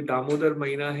 तो ये दामोदर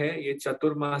महीना है, ये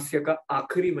चतुर्मास्य का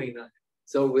आखिरी महीना है.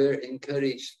 So we're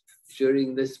encouraged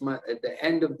during this month, at the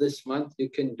end of this month, you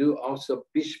can do also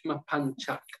Bhishma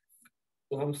Panchak.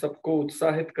 तो हम सबको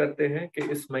उत्साहित करते हैं कि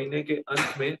इस महीने के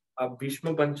अंत में आप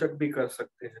भीष्म पंचक भी कर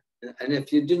सकते हैं. And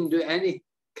if you didn't do any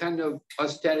kind of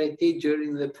austerity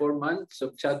during the 4 months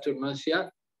of Chaturmasya,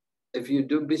 if you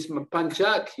do Bhishma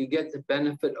Panchak, you get the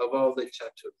benefit of all the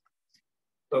Chaturmasya.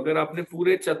 तो अगर आपने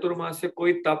पूरे चतुर्मास से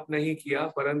कोई तप नहीं किया,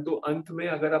 परंतु अंत में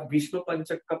अगर आप भीष्म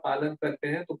पंचक का पालन करते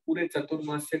हैं तो पूरे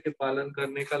चतुर्मास्य के पालन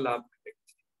करने का लाभ मिलेगा.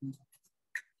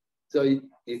 So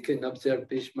you can observe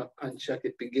Bhishma Panchak.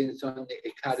 It begins on the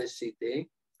Ekadasi day.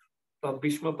 तो आप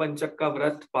भीष्म पंचक का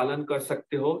व्रत पालन कर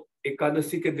सकते हो.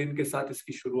 एकादशी के दिन के साथ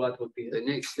इसकी शुरुआत होती है. The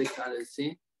next Ekadasi.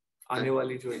 आने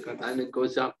वाली जो Ekadashi. And it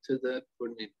goes up to the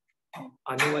Purnima.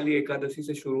 आने वाली एकादशी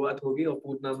से शुरुआत होगी और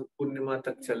पूर्णिमा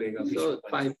तक चलेगा. So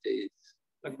 5 days.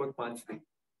 लगभग 5 दिन.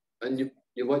 And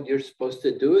what you're supposed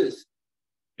to do is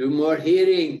do more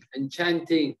hearing and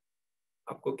chanting.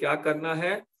 आपको क्या करना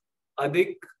है?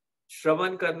 अधिक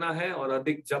श्रवण करना है और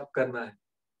अधिक जप करना है.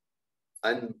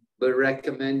 And we're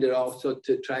recommended also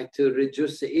to try to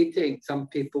reduce the eating. Some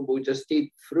people will just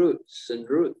eat fruits and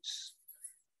roots.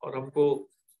 और हमको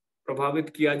प्रभावित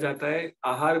किया जाता है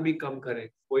आहार भी कम करें.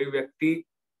 कोई व्यक्ति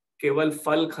केवल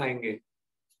फल खाएंगे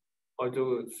और जो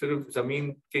सिर्फ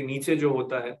जमीन के नीचे जो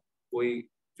होता है वही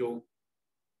जो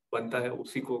बनता है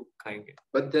उसी को खाएंगे.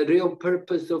 But the real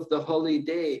purpose of the holy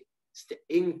day is to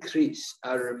increase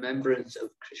our remembrance of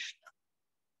Krishna.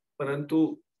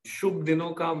 परंतु शुभ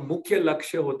दिनों का मुख्य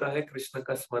लक्ष्य होता है कृष्ण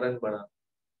का स्मरण बढ़ाना.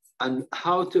 And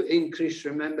how to increase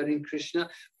remembering Krishna?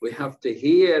 We have to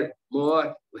hear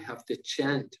more, we have to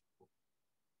chant.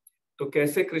 तो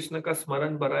कैसे कृष्ण का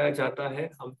स्मरण बढ़ाया जाता है?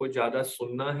 हमको ज्यादा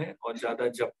सुनना है और ज्यादा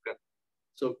जप करना.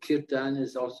 So kirtan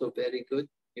is also very good.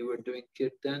 You were doing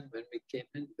kirtan when we came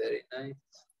in, very nice.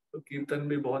 तो कीर्तन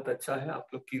भी बहुत अच्छा है. आप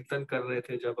लोग कीर्तन कर रहे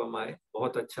थे जब हम आए,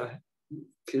 बहुत अच्छा है.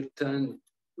 Kirtan,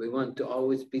 we want to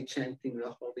always be chanting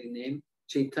the holy name.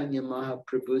 Chaitanya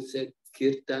Mahaprabhu said,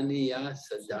 Kirtaniya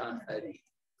Sada Hari.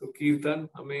 तो कीर्तन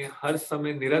हमें हर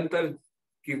समय निरंतर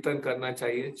कीर्तन करना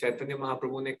चाहिए. चैतन्य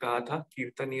महाप्रभु ने कहा था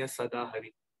कीर्तनीय सदा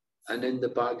Hari. And in the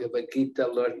Bhagavad Gita,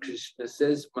 Lord Krishna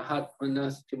says,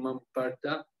 Mahatmanas Timam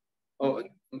Partha. Oh,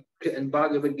 in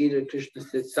Bhagavad Gita, Krishna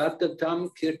says, Satatam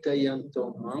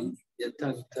Kirtayanto Mam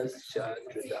Yatantas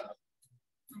Chadradam.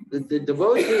 The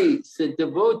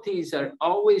devotees are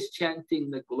always chanting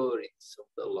the glories of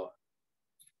the Lord.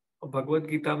 Bhagavad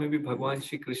Gita में भी भगवान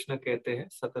श्री कृष्ण कहते हैं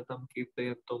सततम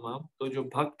कीर्तयन्तो माम. तो जो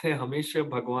भक्त है हमेशा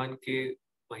भगवान के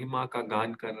महिमा का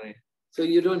गान कर रहे हैं. So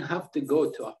you don't have to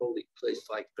go to a holy place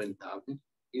like Vrindavan.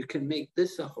 You can make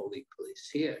this a holy place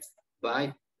here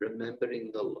by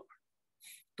remembering the Lord.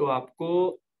 तो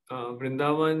आपको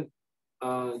वृंदावन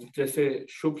जैसे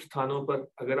शुभ स्थानों पर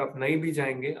अगर आप नहीं भी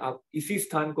जाएंगे, आप इसी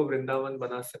स्थान को वृंदावन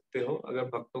बना सकते हो अगर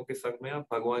भक्तों के संग में आप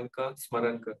भगवान का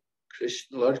स्मरण कर.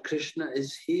 Lord Krishna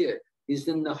is here. He's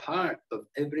in the heart of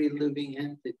every living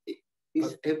entity.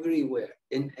 He's everywhere,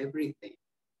 in everything.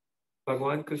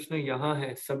 भगवान कृष्ण यहाँ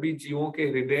है, सभी जीवों के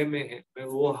हृदय में है,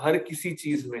 वो हर किसी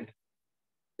चीज में है.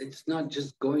 It's not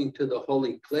just going to the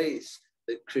holy place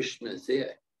that Krishna is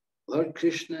there. Lord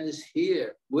Krishna is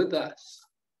here with us.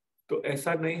 तो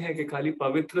ऐसा नहीं है कि खाली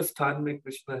पवित्र स्थान में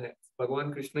कृष्ण है,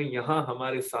 भगवान कृष्ण यहाँ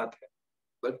हमारे साथ है.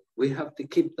 But we have to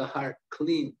keep the heart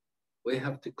clean. We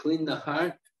have to clean the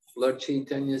heart. Lord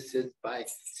Chaitanya says by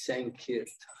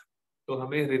Sankirtan. तो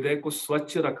हमें हृदय को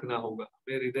स्वच्छ रखना होगा,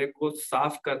 हमें हृदय को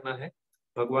साफ करना है.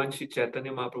 भगवान श्री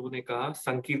चैतन्य महाप्रभु ने कहा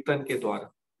संकीर्तन के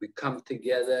द्वारा. We come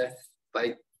together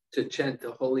to chant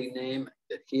the holy name,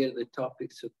 to hear the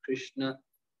topics of Krishna.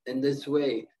 In this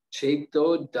way,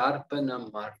 Chaito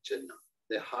Darpana Marjana,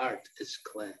 the heart is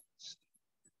cleansed.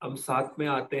 हम साथ में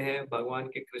आते हैं, भगवान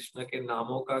के कृष्ण के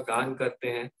नामों का गान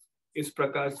करते हैं. इस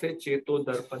प्रकार से चेतो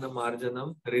दर्पण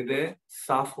मार्जनम, हृदय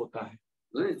साफ होता है.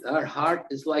 Our heart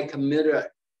is like a mirror.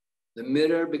 The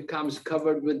mirror becomes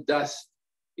covered with dust.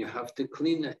 You have to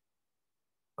clean it.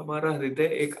 हमारा हृदय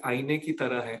एक आईने की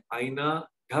तरह है, आईना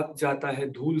ढक जाता है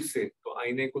धूल से, तो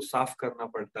आईने को साफ करना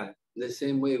पड़ता है. The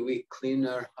same way we clean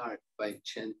our heart by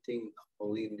chanting the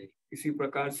holy name. इसी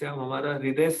प्रकार से हम हमारा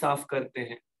हृदय साफ करते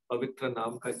हैं पवित्र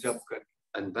नाम का जप करके,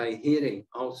 and by hearing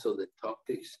also the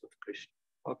topics of Krishna.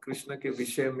 और कृष्ण के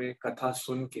विषय में कथा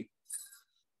सुन के.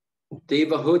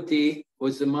 Devahuti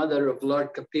was the mother of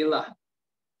Lord Kapila,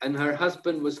 and her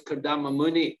husband was Kardama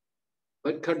Muni.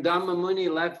 But Kardama Muni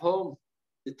left home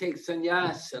to take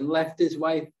sannyas and left his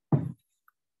wife.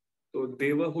 तो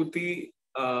देवहूति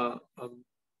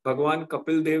भगवान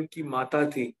कपिल देव की माता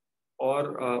थी, और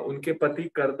उनके पति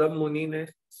करदम मुनि ने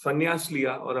संन्यास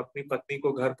लिया और अपनी पत्नी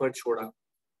को घर पर छोड़ा.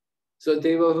 So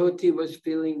Devahuti was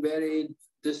feeling very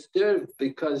disturbed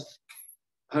because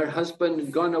her husband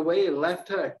had gone away and left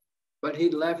her, but he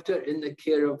left her in the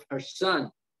care of her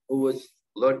son, who was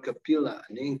Lord Kapila,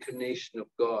 an incarnation of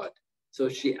God. So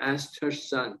she asked her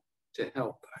son to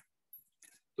help her.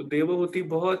 तो देवहूति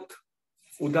बहुत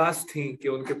उदास थी कि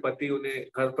उनके पति उन्हें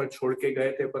घर पर छोड़ के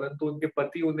गए थे, परंतु उनके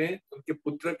पति उन्हें उनके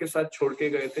पुत्र के साथ छोड़ के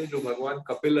गए थे जो भगवान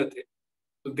कपिल थे.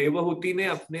 तो देवहूति ने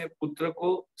अपने पुत्र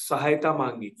को सहायता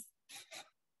मांगी.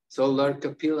 So Lord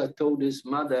Kapila told his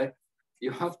mother,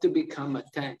 you have to become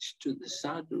attached to the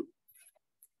sadhu.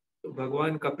 तो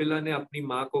भगवान कपिला ने अपनी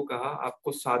माँ को कहा,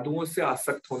 आपको साधुओं से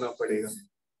आसक्त होना पड़ेगा.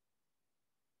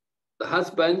 The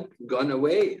husband gone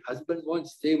away. Husband won't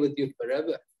stay with you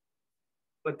forever.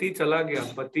 पति चला गया,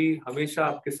 पति हमेशा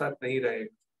आपके साथ नहीं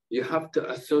रहेगा. You have to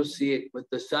associate with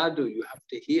the sadhu. You have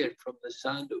to hear from the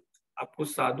sadhu. आपको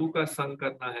साधु का संग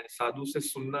करना है, साधु से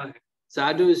सुनना है.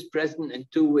 Sadhu is present in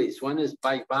two ways. One is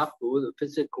by vapu, the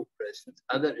physical presence.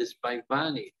 Other is by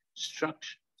vani,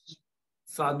 instructions.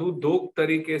 साधु दो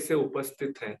तरीके से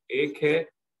उपस्थित हैं. एक है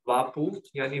वापु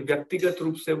यानी व्यक्तिगत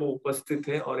रूप से वो उपस्थित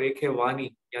है, और एक है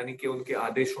वाणी यानी कि उनके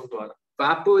आदेशों द्वारा.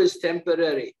 Vapu is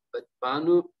temporary, but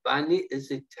vani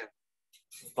is eternal.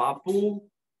 वापु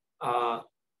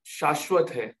शाश्वत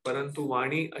है, परंतु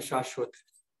वाणी अशाश्वत है.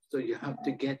 So you have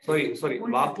to get. Sorry,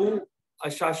 वापु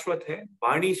अशाश्वत है,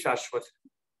 वाणी शाश्वत है.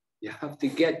 You have to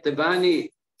get the vani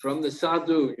from the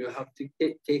sadhu. You have to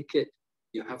take it.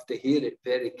 You have to hear it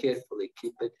very carefully.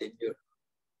 Keep it in your.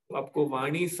 आपको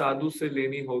वाणी साधु से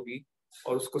लेनी होगी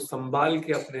और उसको संभाल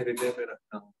के अपने हृदय में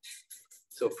रखना होगा.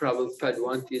 So Prabhupada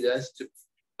wanted us to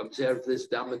observe this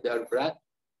Damodara Vrat,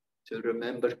 to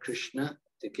remember Krishna,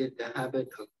 to get the habit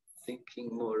of thinking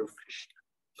more of Krishna.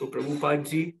 तो प्रभुपाद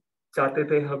जी चाहते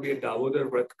थे हम ये दामोदर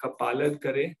व्रत का पालन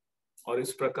करें और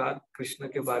इस प्रकार कृष्ण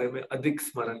के बारे में अधिक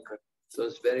स्मरण करें. So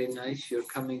it's very nice you're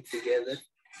coming together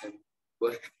and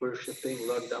worshipping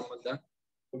Lord Damodar.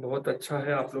 बहुत अच्छा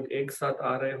है आप लोग एक साथ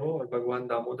आ रहे हो और भगवान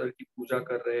दामोदर की पूजा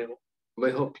कर रहे हो.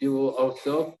 We hope you will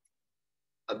also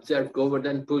observe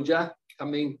Govardhan Puja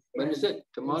coming. When is it?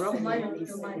 Tomorrow? Tomorrow.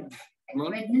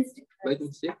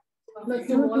 Wednesday? No,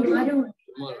 tomorrow.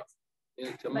 Tomorrow.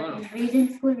 Yeah, tomorrow. But in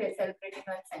Regent School we are celebrating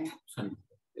on Sunday.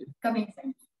 Coming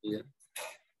Sunday. Yeah.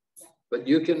 But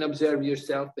you can observe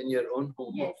yourself in your own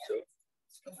home Yes.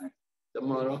 also.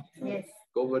 Tomorrow? Yes.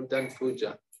 Govardhan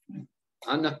Puja.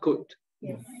 Anakut.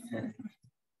 Yes.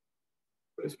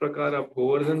 इस प्रकार अब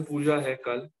गोवर्धन पूजा है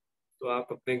कल, तो आप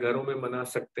अपने घरों में मना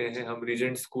सकते हैं. हम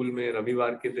रीजेंट स्कूल में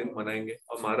रविवार के दिन मनाएंगे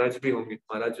और महाराज भी होंगे.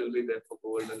 महाराज will be there for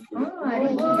Govardhan Puja.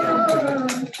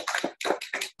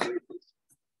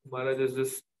 Maharaj is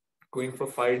just going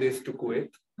for 5 days to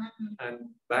Kuwait and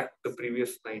back the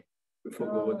previous night before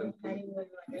Govardhan Puja.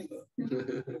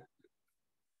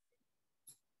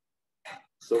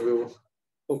 So we will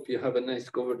hope you have a nice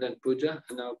Govardhan Puja,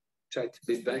 and I'll try to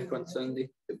be back on Sunday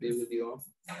to be with you all.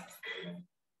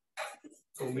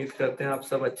 उम्मीद करते हैं आप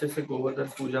सब अच्छे से गोवर्धन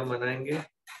पूजा मनाएंगे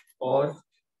और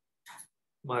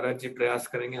महाराज जी प्रयास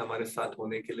करेंगे हमारे साथ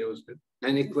होने के लिए उस दिन.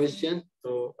 Any question?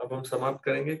 तो अब हम समाप्त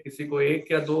करेंगे. किसी को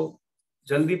एक या दो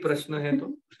जल्दी प्रश्न है तो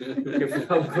कि फिर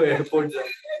हमको एयरपोर्ट जाए.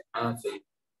 हाँ सही.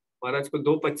 महाराज को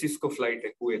 2:25 को फ्लाइट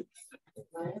है Kuwait.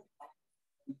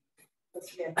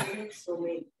 So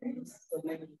many things, so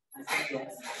many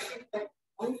ideas. But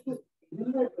how to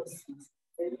remember those things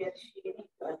when we are sharing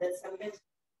to others? Sometimes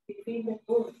we feel that,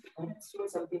 oh, I have shown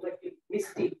something, but we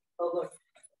missed it, forgot.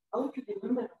 How to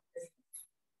remember this?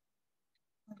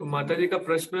 तो माता जी का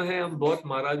प्रश्न है, हम बहुत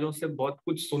महाराजों से बहुत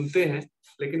कुछ सुनते हैं,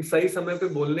 लेकिन सही समय पे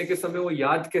बोलने के समय वो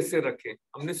याद कैसे रखें?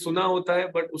 हमने सुना होता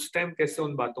है, बट उस टाइम कैसे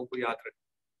उन बातों को याद रखें?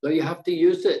 So you have to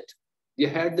use it. You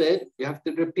heard it, you have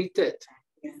to repeat it.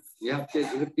 You have to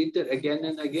repeat it again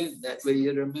and again. That way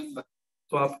you remember.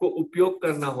 तो आपको उपयोग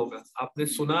करना होगा. आपने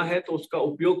सुना है तो उसका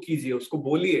उपयोग कीजिए, उसको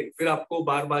बोलिए, फिर आपको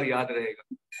बार बार याद रहेगा.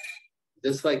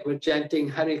 Just like we're chanting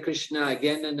Hare Krishna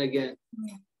again and again.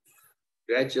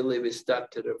 Gradually we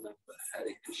start to remember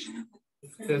Hare Krishna.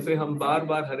 जैसे हम बार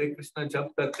बार हरे कृष्णा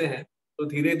जप करते हैं तो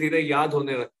धीरे धीरे याद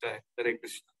होने लगता है हरे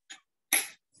Krishna.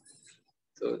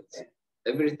 So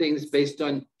Everything's based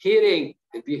on hearing.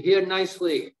 If you hear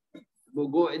nicely, it will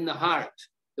go in the heart.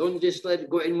 Don't just let it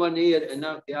go in one ear and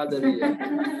out the other ear.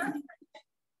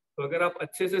 तो अगर आप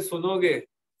अच्छे से सुनोगे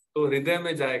तो हृदय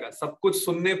में जाएगा. सब कुछ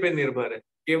सुनने पे निर्भर है.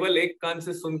 केवल एक कान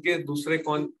से सुन के दूसरे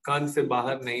कान से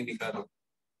बाहर नहीं निकालो.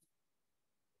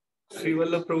 Sri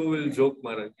Vallabh Prabhu will joke,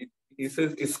 Maharaj. He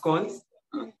says ISKCON.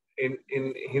 In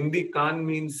Hindi, kan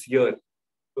means ear.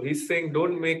 So he's saying,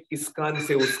 don't make ISKCON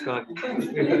se USKCON.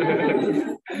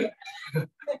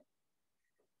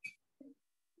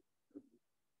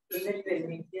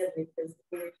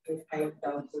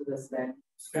 Down to the sand.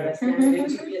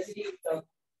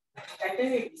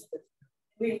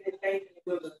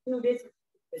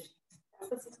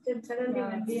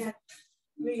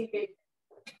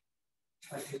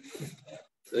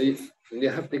 So you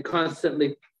have to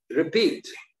constantly repeat.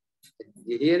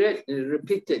 You hear it, you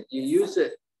repeat it, you use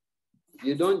it.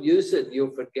 You don't use it,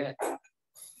 you'll forget.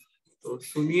 तो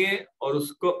सुनिए और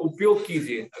उसको उपयोग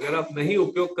कीजिए. अगर आप नहीं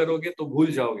उपयोग करोगे तो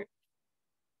भूल जाओगे.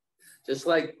 Just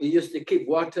like we used to keep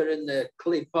water in the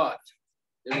clay pot.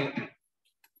 You know,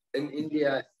 in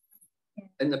India,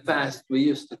 in the past, we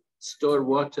used to store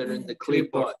water in the clay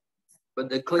pot. But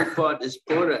the clay pot is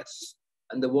porous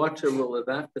and the water will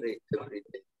evaporate every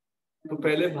day. तो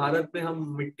पहले भारत में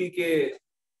हम मिट्टी के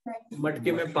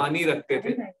मटके में पानी रखते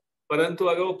थे, परंतु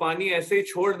अगर वो पानी ऐसे ही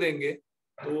छोड़ देंगे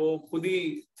तो वो खुद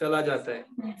ही चला जाता है.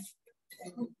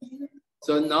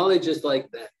 So knowledge is like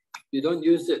that. You don't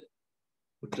use it,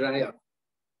 dry up.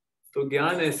 तो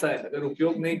ज्ञान ऐसा है, अगर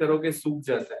उपयोग नहीं करोगे सूख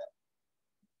जाता है.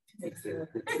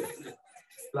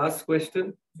 Last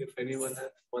question, if anyone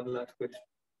has one last question.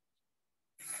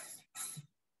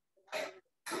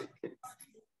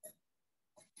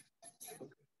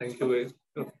 Thank you very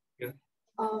much. Yeah.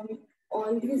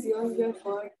 All these years we have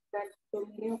heard that the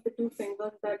meaning of the two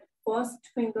fingers, that first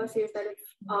finger says that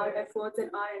it's our efforts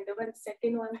and our endeavor, and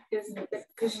second one is that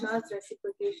Krishna's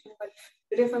reciprocation. But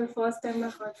today for the first time I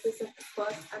heard this, that the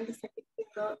first and the second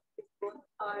finger is both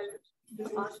our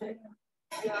devotion.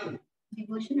 Yeah.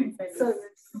 Devotion and service.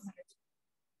 Service.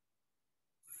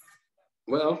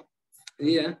 Well,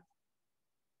 yeah.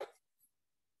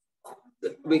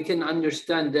 We can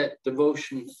understand that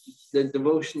devotion. The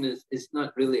devotion is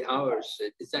not really ours.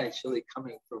 It's actually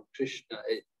coming from Krishna.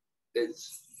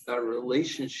 It's our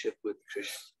relationship with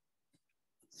Krishna.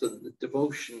 So the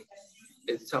devotion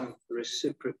is some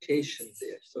reciprocation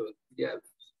there. So yeah,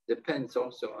 depends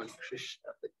also on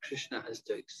Krishna. That Krishna has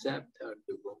to accept our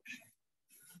devotion.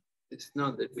 It's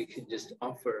not that we can just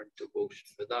offer devotion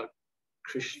without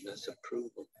Krishna's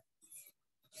approval.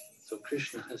 So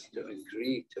Krishna has to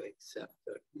agree to accept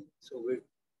it. So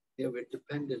we're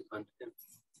dependent on him.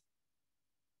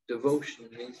 Devotion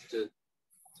means to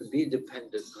be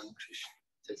dependent on Krishna,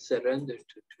 to surrender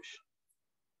to Krishna.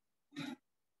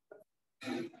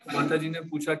 माता जी ने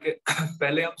पूछा कि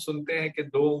पहले हम सुनते हैं कि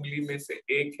दो उंगली में से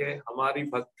एक है हमारी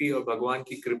भक्ति और भगवान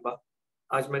की कृपा.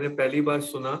 आज मैंने पहली बार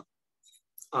सुना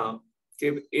कि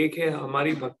एक है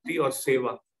हमारी भक्ति और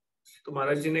सेवा. तो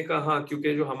महाराज जी ने कहा हाँ,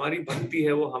 क्योंकि जो हमारी भक्ति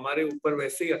है वो हमारे ऊपर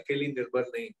वैसे ही अकेली निर्भर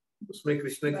नहीं, उसमें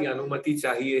कृष्ण की अनुमति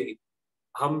चाहिए ही.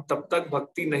 हम तब तक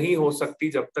भक्ति नहीं हो सकती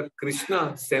जब तक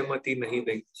कृष्ण सहमति नहीं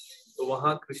देंगे. तो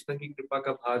वहां कृष्ण की कृपा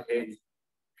का भाग है ही.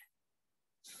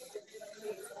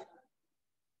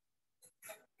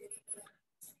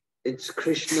 It's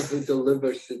Krishna who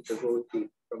delivers the devotee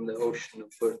from the ocean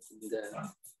of birth and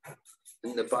death.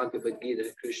 In the Bhagavad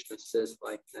Gita, Krishna says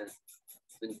like that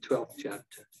in 12th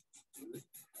chapter.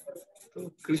 तो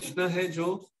कृष्ण है जो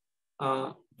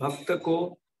भक्त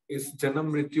को इस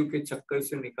जन्म मृत्यु के चक्कर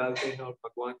से निकालते हैं. और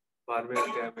भगवान 12वें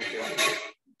अध्याय में कहते हैं,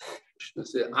 Krishna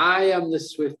says, I am the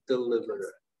swift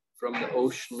deliverer from the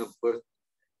ocean of birth.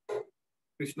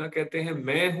 Krishna कहते हैं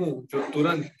मैं हूँ जो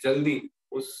तुरंत जल्दी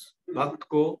उस भक्त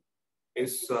को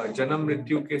इस जन्म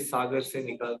मृत्यु के सागर से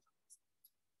निकालता.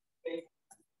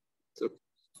 So,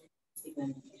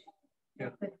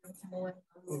 yeah.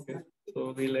 Okay,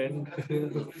 so we'll end.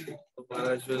 So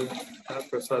Maharaj will have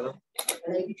prasadam.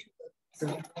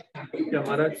 Yeah,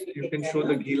 Maharaj, you can show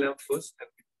the ghee lamp first.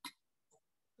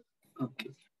 okay.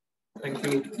 Thank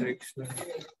you, Hare Krishna.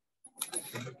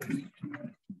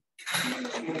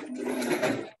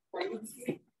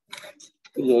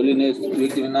 His Holiness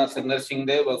Vikivinath Sundar Singh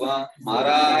Dev Bhagwan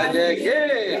Maharaj ke.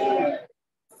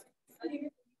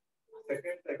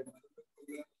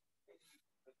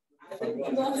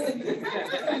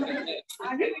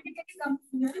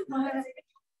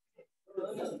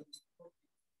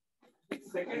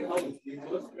 Second house, the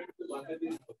first went to Mataji.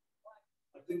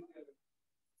 I think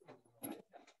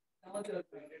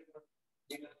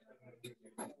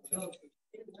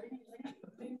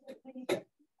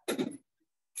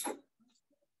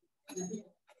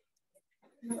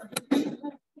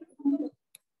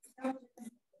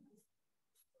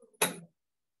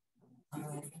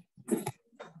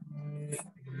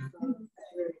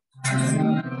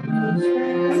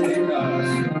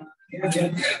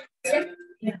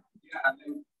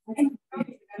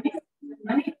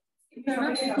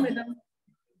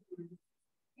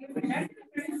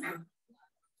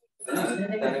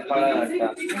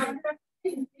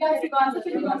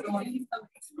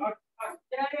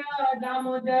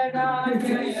Damodara,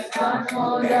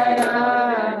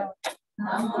 Damodara,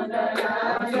 Damodara,